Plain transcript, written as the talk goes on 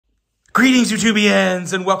Greetings,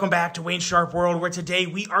 YouTubians, and welcome back to Wayne's Sharp World, where today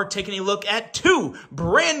we are taking a look at two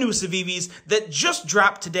brand new Civivis that just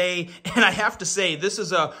dropped today. And I have to say, this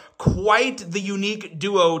is quite the unique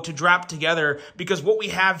duo to drop together, because what we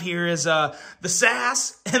have here is the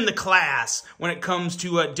sass and the class when it comes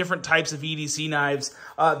to different types of EDC knives.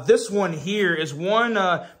 This one here is one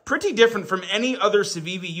pretty different from any other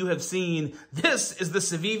Civivi you have seen. This is the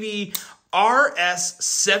Civivi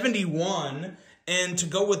RS71. And to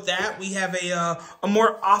go with that, we have a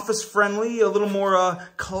more office-friendly, a little more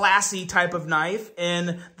classy type of knife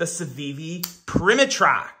in the Civivi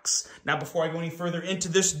Primitrox. Now, before I go any further into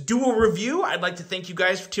this dual review, I'd like to thank you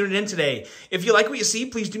guys for tuning in today. If you like what you see,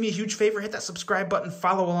 please do me a huge favor, hit that subscribe button,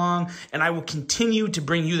 follow along, and I will continue to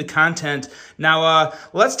bring you the content. Now,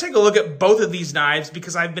 let's take a look at both of these knives,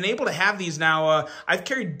 because I've been able to have these now. I've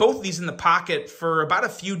carried both of these in the pocket for about a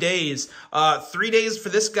few days. 3 days for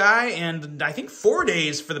this guy, and I think 4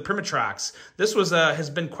 days for the Primitrox. This was has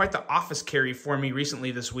been quite the office carry for me recently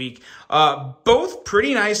this week. Both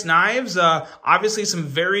pretty nice knives. Obviously, some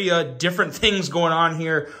very different things going on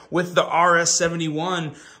here with the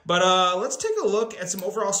RS71. But let's take a look at some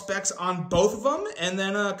overall specs on both of them, and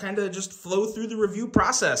then kind of just flow through the review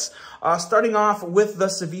process. Starting off with the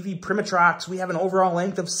Civivi Primitrox, we have an overall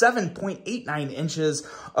length of 7.89 inches,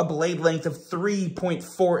 a blade length of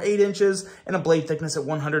 3.48 inches, and a blade thickness at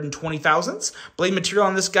 120 thousandths. Blade material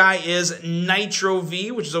on this guy is Nitro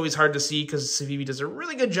V, which is always hard to see because Civivi does a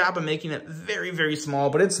really good job of making it very, very small,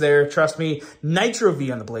 but it's there, trust me. Nitro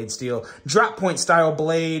V on the blade steel. Drop point style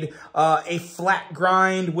blade, a flat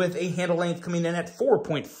grind with a handle length coming in at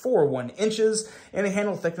 4.41 inches and a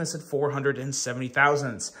handle thickness at 470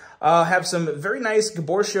 thousandths. Have some very nice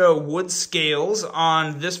Gaborsha wood scales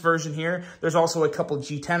on this version here. There's also a couple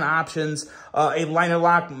G10 options, a liner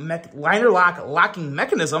lock locking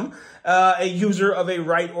mechanism, a user of a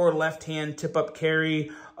right or left hand tip up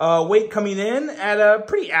carry. Weight coming in at a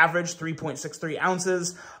pretty average 3.63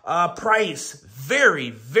 ounces. Price, very,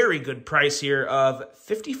 very good price here of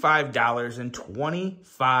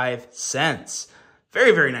 $55.25.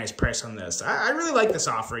 Very, very nice price on this. I really like this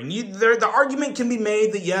offering. The argument can be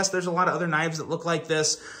made that, yes, there's a lot of other knives that look like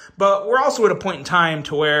this, but we're also at a point in time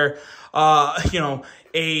to where, you know,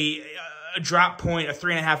 a drop point, a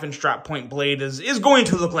 3.5-inch drop point blade is going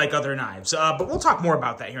to look like other knives. But we'll talk more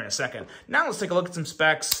about that here in a second. Now let's take a look at some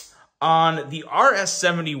specs on the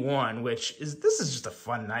RS71, this is just a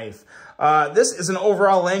fun knife. This is an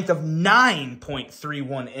overall length of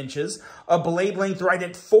 9.31 inches, a blade length right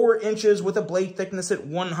at 4 inches with a blade thickness at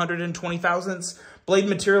 120 thousandths. Blade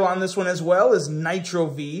material on this one as well is Nitro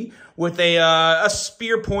V with a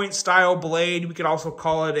spear point style blade. We could also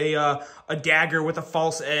call it a dagger with a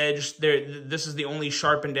false edge. This is the only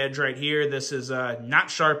sharpened edge right here. This is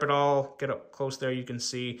not sharp at all. Get up close there, you can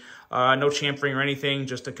see. No chamfering or anything,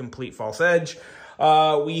 just a complete false edge.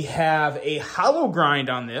 We have a hollow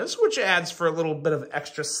grind on this, which adds for a little bit of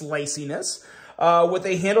extra sliciness. With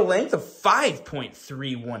a handle length of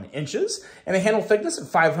 5.31 inches and a handle thickness of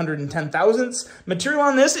 510 thousandths. Material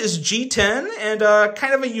on this is G10, and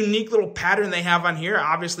kind of a unique little pattern they have on here.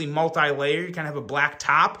 Obviously multi-layer. You kind of have a black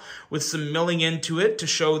top with some milling into it to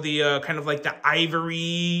show the kind of like the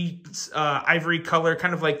ivory color,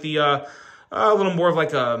 kind of like the a little more of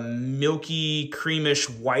like a milky, creamish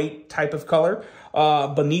white type of color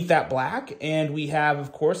beneath that black. And we have,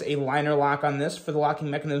 of course, a liner lock on this for the locking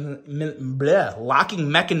mechanism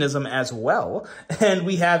as well. And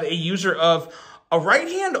we have a user of a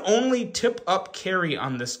right-hand only tip-up carry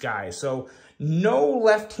on this guy. So no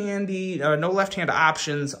left-hand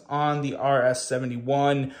options on the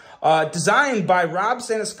RS71. Designed by Rob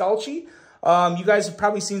Santascalchi. You guys have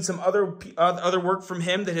probably seen some other work from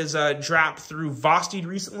him that has dropped through Vosteed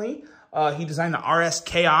recently. He designed the RS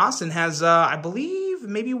Chaos and has, I believe,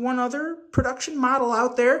 maybe one other production model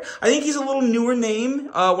out there. I think he's a little newer name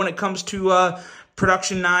when it comes to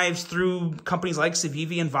production knives through companies like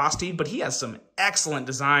Civivi and Vosteed, but he has some excellent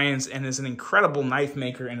designs and is an incredible knife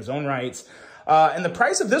maker in his own rights. And the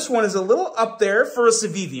price of this one is a little up there for a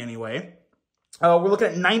Civivi anyway. We're looking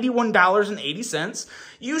at $91.80.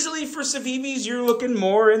 Usually for Civivis, you're looking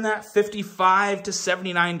more in that $55 to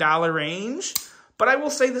 $79 range. But I will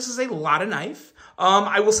say this is a lot of knife.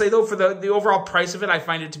 I will say, though, for the overall price of it, I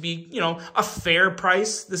find it to be, you know, a fair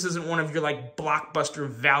price. This isn't one of your, like, blockbuster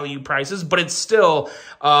value prices, but it's still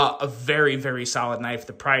a very, very solid knife,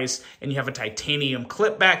 the price. And you have a titanium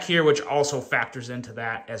clip back here, which also factors into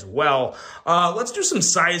that as well. Let's do some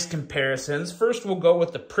size comparisons. First, we'll go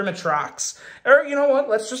with the Primitrox. Or, you know what?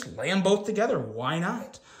 Let's just lay them both together. Why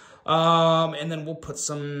not? And then we'll put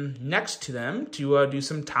some next to them to do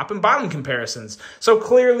some top and bottom comparisons. So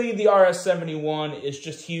clearly the RS71 is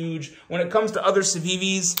just huge. When it comes to other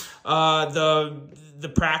Civivis,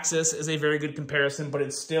 the Praxis is a very good comparison, but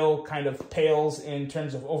it still kind of pales in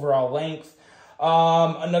terms of overall length.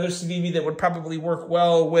 Another Civivi that would probably work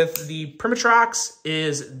well with the Primitrox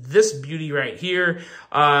is this beauty right here,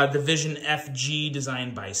 the Vision FG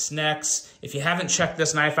designed by Snex. If you haven't checked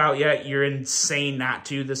this knife out yet, you're insane not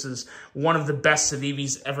to. This is one of the best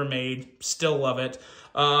Civivis ever made. Still love it.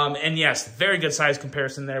 And yes, very good size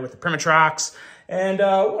comparison there with the Primitrox. And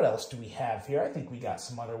what else do we have here? I think we got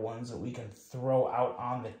some other ones that we can throw out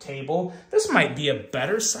on the table. This might be a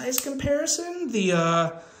better size comparison.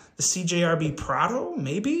 The CJRB Prado,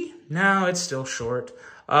 maybe? No, it's still short.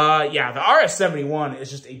 Yeah, the RS71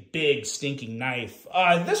 is just a big, stinking knife.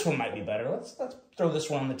 This one might be better. Let's throw this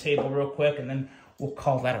one on the table real quick, and then we'll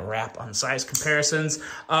call that a wrap on size comparisons.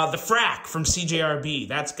 The Frac from CJRB,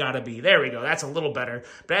 that's got to be, there we go, that's a little better.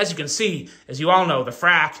 But as you can see, as you all know, the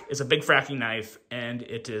Frac is a big fracking knife, and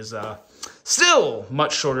it is still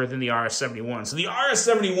much shorter than the RS71. So the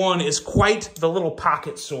RS71 is quite the little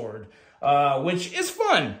pocket sword. Which is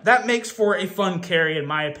fun. That makes for a fun carry, in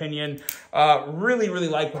my opinion. Really, really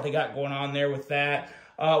like what they got going on there with that.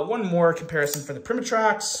 One more comparison for the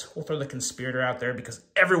Primitrox. We'll throw the Conspirator out there because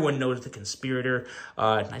everyone knows the Conspirator.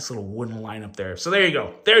 Nice little wooden line up there. So there you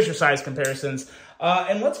go. There's your size comparisons.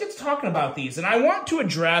 And let's get to talking about these. And I want to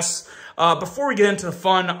address, before we get into the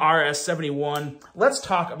fun RS71, let's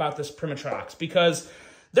talk about this Primitrox because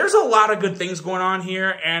there's a lot of good things going on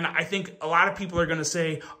here, and I think a lot of people are going to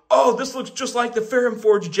say, oh, this looks just like the Ferrum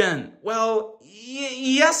Forge Gen. Well,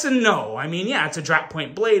 yes and no. I mean, yeah, it's a drop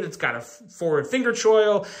point blade. It's got a forward finger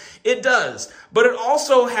choil. It does. But it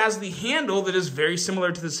also has the handle that is very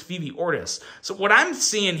similar to the Civivi Ortis. So what I'm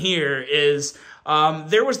seeing here is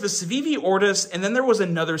there was the Civivi Ortis, and then there was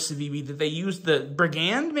another Civivi that they used, the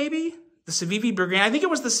Brigand, maybe? The Civivi Brigand, I think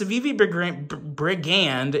it was the Civivi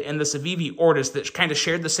Brigand and the Civivi Ortis that kind of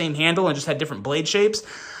shared the same handle and just had different blade shapes.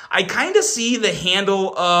 I kind of see the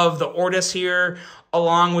handle of the Ortis here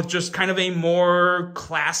along with just kind of a more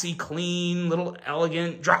classy, clean, little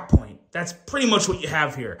elegant drop point. That's pretty much what you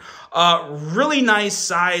have here. Really nice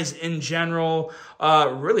size in general.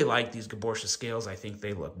 Really like these Gaborsha scales. I think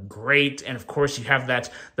they look great. And of course you have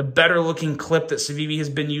the better looking clip that Civivi has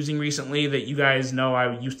been using recently that you guys know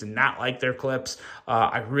I used to not like their clips.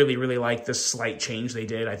 I really, really like this slight change they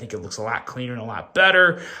did. I think it looks a lot cleaner and a lot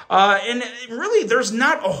better. And really there's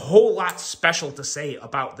not a whole lot special to say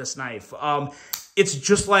about this knife. It's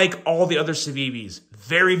just like all the other Civivis.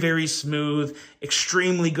 Very, very smooth,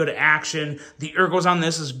 extremely good action. The ergos on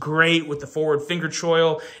this is great with the forward finger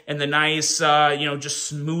choil and the nice, just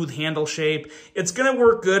smooth handle shape. It's going to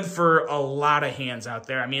work good for a lot of hands out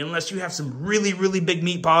there. I mean, unless you have some really, really big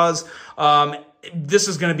meat paws, this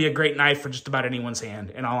is going to be a great knife for just about anyone's hand.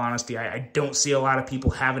 In all honesty, I don't see a lot of people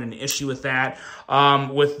having an issue with that.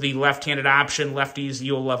 With the left-handed option, lefties,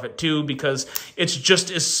 you'll love it too because it's just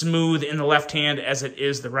as smooth in the left hand as it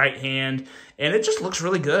is the right hand. And it just looks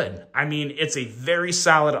really good. I mean, it's a very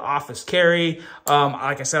solid office carry.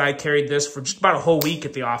 Like I said, I carried this for just about a whole week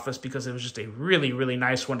at the office because it was just a really, really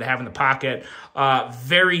nice one to have in the pocket.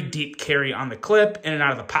 Very deep carry on the clip, in and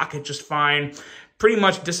out of the pocket just fine. Pretty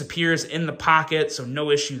much disappears in the pocket, so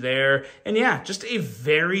no issue there. And yeah, just a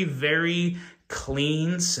very, very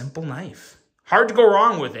clean, simple knife. Hard to go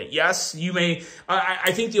wrong with it. Yes, you may.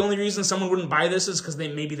 I think the only reason someone wouldn't buy this is because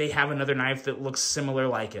maybe they have another knife that looks similar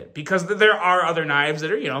like it. Because there are other knives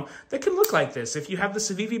that are, that can look like this. If you have the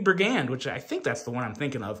Civivi Brigand, which I think that's the one I'm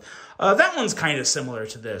thinking of, that one's kind of similar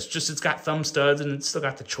to this. Just it's got thumb studs and it's still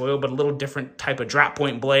got the choil, but a little different type of drop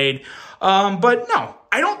point blade. But no,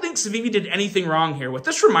 I don't think Civivi did anything wrong here. What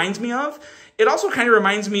this reminds me of, it also kind of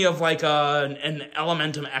reminds me of like an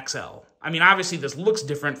Elementum XL. I mean, obviously this looks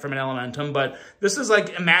different from an Elementum, but this is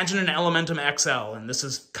like, imagine an Elementum XL, and this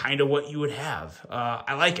is kind of what you would have.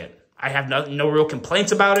 I like it. I have no real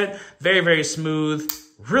complaints about it. Very, very smooth,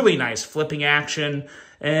 really nice flipping action,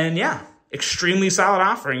 and yeah, extremely solid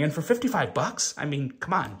offering. And for 55 bucks, I mean,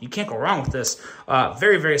 come on, you can't go wrong with this.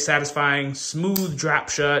 Very, very satisfying, smooth drop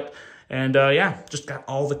shut. And yeah, just got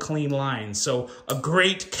all the clean lines. So a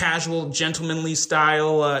great casual, gentlemanly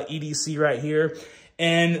style EDC right here.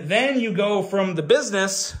 And then you go from the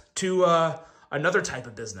business to another type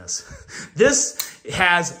of business. This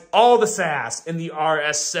has all the sass in the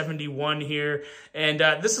RS71 here. And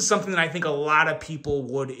this is something that I think a lot of people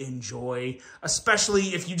would enjoy,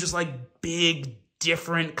 especially if you just like big,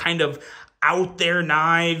 different kind of out there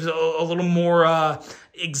knives, a little more,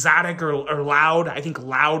 exotic or loud. I think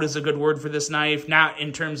loud is a good word for this knife, not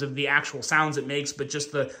in terms of the actual sounds it makes, but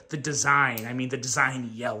just the design. I mean, the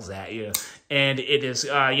design yells at you. And it is,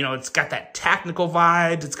 you know, it's got that technical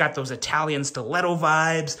vibe. It's got those Italian stiletto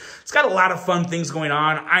vibes. It's got a lot of fun things going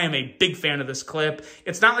on. I am a big fan of this clip.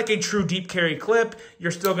 It's not like a true deep carry clip.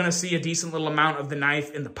 You're still going to see a decent little amount of the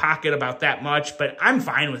knife in the pocket, about that much, but I'm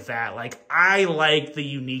fine with that. Like, I like the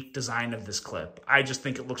unique design of this clip. I just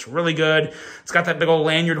think it looks really good. It's got that big old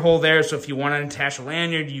lanyard hole there, so if you want to attach a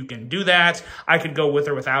lanyard, you can do that. I could go with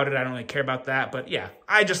or without it. I don't really care about that, but yeah,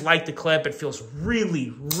 I just like the clip. It feels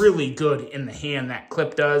really, really good in the hand, that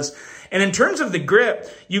clip does. And in terms of the grip,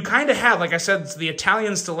 you kind of have, like I said, it's the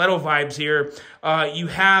Italian stiletto vibes here. You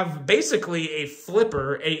have basically a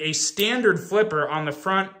flipper, a standard flipper on the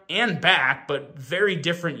front and back, but very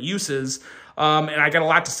different uses. And I got a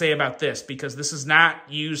lot to say about this because this is not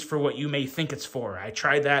used for what you may think it's for. I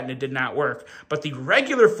tried that and it did not work. But the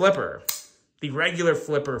regular flipper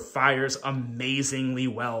fires amazingly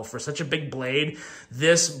well. For such a big blade,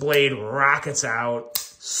 this blade rockets out.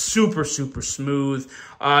 Super, super smooth.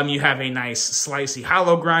 You have a nice slicey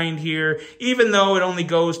hollow grind here. Even though it only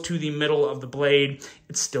goes to the middle of the blade,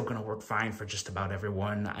 it's still going to work fine for just about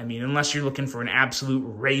everyone. I mean, unless you're looking for an absolute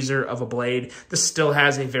razor of a blade, this still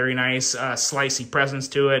has a very nice slicey presence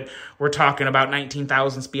to it. We're talking about 19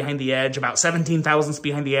 thousandths behind the edge, about 17 thousandths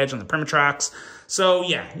behind the edge on the Primitrox. So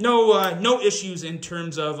yeah, no issues in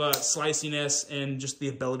terms of sliciness and just the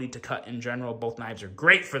ability to cut in general. Both knives are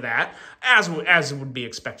great for that, as would be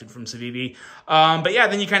expected from Civivi. But yeah,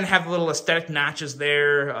 then you kind of have the little aesthetic notches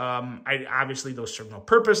there. Obviously, those serve no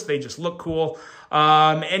purpose. They just look cool.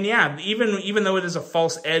 And yeah, even though it is a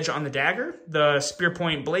false edge on the dagger, the spear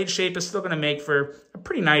point blade shape is still going to make for a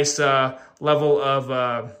pretty nice level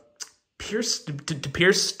of pierce.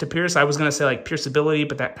 I was going to say like pierceability,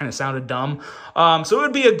 but that kind of sounded dumb. So it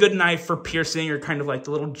would be a good knife for piercing or kind of like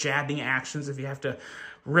the little jabbing actions if you have to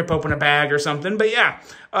rip open a bag or something. But yeah,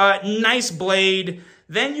 nice blade.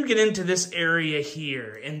 Then you get into this area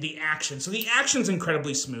here and the action. So the action's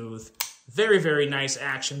incredibly smooth. Very, very nice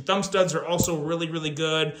action. Thumb studs are also really, really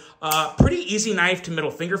good. Pretty easy knife to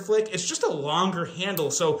middle finger flick. It's just a longer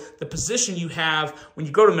handle, so the position you have when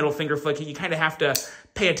you go to middle finger flick, you kind of have to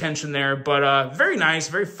pay attention there. But very nice,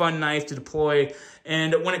 very fun knife to deploy.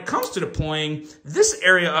 And when it comes to deploying, this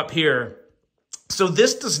area up here, so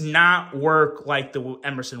this does not work like the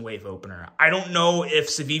Emerson Wave Opener. I don't know if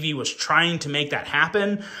Civivi was trying to make that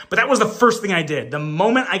happen, but that was the first thing I did. The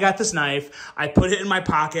moment I got this knife, I put it in my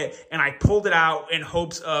pocket and I pulled it out in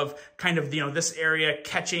hopes of kind of, you know, this area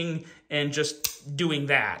catching and just doing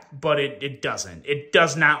that, but it doesn't. It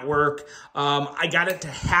does not work. I got it to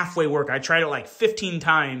halfway work. I tried it like 15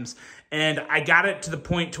 times and I got it to the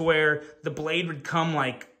point to where the blade would come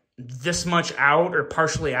like this much out or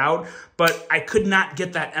partially out, but I could not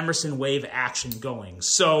get that Emerson Wave action going.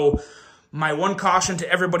 So my one caution to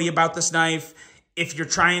everybody about this knife, if you're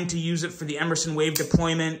trying to use it for the Emerson Wave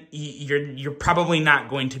deployment, you're probably not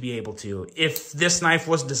going to be able to. If this knife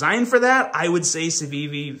was designed for that, I would say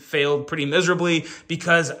Civivi failed pretty miserably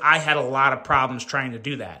because I had a lot of problems trying to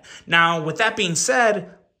do that. Now, with that being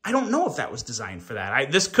said, I don't know if that was designed for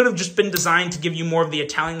that. This could have just been designed to give you more of the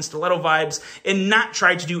Italian stiletto vibes and not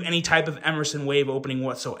try to do any type of Emerson Wave opening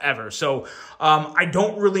whatsoever. So I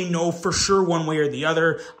don't really know for sure one way or the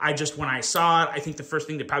other. When I saw it, I think the first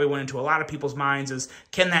thing that probably went into a lot of people's minds is,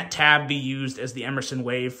 can that tab be used as the Emerson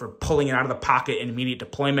Wave for pulling it out of the pocket in immediate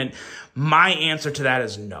deployment? My answer to that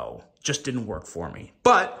is no. Just didn't work for me.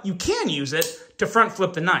 But you can use it to front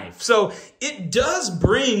flip the knife. So it does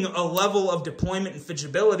bring a level of deployment and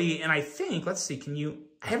fidgetability. And I think, let's see,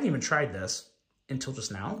 I haven't even tried this until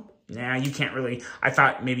just now. Nah, you can't really. I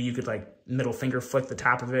thought maybe you could like middle finger flick the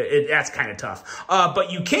top of it. That's kind of tough.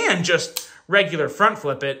 But you can just regular front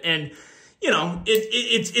flip it. And you know,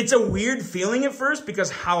 it's a weird feeling at first because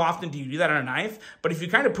how often do you do that on a knife? But if you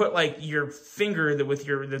kind of put like your finger with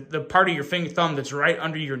the part of your thumb that's right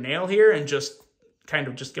under your nail here and just kind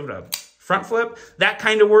of just give it a front flip, that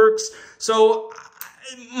kind of works. So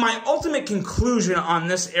my ultimate conclusion on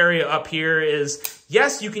this area up here is,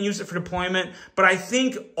 yes, you can use it for deployment, but I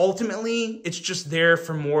think ultimately it's just there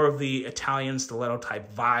for more of the Italian stiletto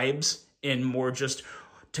type vibes and more just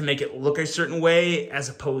to make it look a certain way as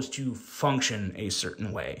opposed to function a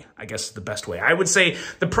certain way, I guess is the best way. I would say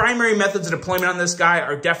the primary methods of deployment on this guy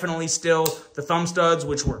are definitely still the thumb studs,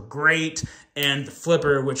 which work great, and the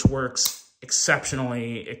flipper, which works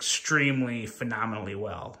exceptionally, extremely, phenomenally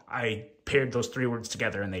well. I paired those three words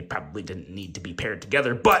together, and they probably didn't need to be paired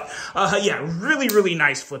together. But yeah, really, really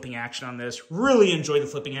nice flipping action on this. Really enjoy the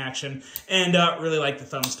flipping action, and really like the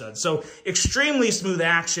thumb stud. So extremely smooth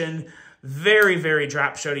action. Very, very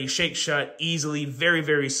drop shutty, shake shut easily, very,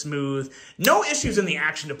 very smooth. No issues in the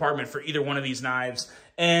action department for either one of these knives.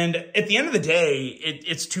 And at the end of the day,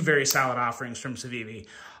 it's two very solid offerings from Civivi.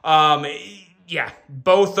 Yeah,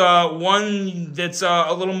 both one that's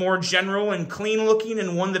a little more general and clean looking,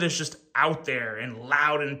 and one that is just out there and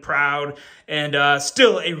loud and proud, and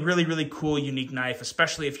still a really, really cool, unique knife,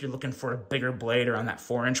 especially if you're looking for a bigger blade around that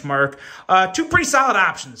 4-inch mark. Two pretty solid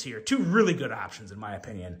options here. Two really good options, in my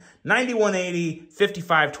opinion. 9180,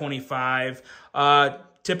 5525.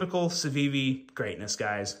 Typical Civivi greatness,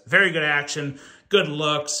 guys. Very good action, good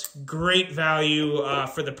looks, great value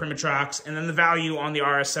for the Primitrox, and then the value on the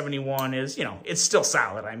RS-71 is, you know, it's still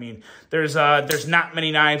solid. I mean, there's not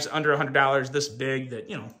many knives under $100 this big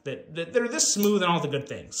that, you know, that they're this smooth and all the good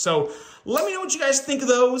things. So let me know what you guys think of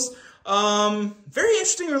those. Very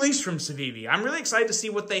interesting release from Civivi. I'm really excited to see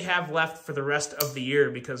what they have left for the rest of the year,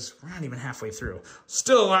 because we're not even halfway through.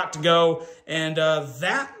 Still a lot to go, and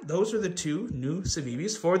those are the two new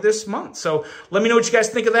Civivis for this month. So let me know what you guys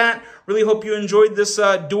think of that. Really hope you enjoyed this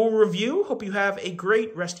dual review. Hope you have a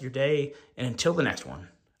great rest of your day, and until the next one,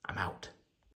 I'm out.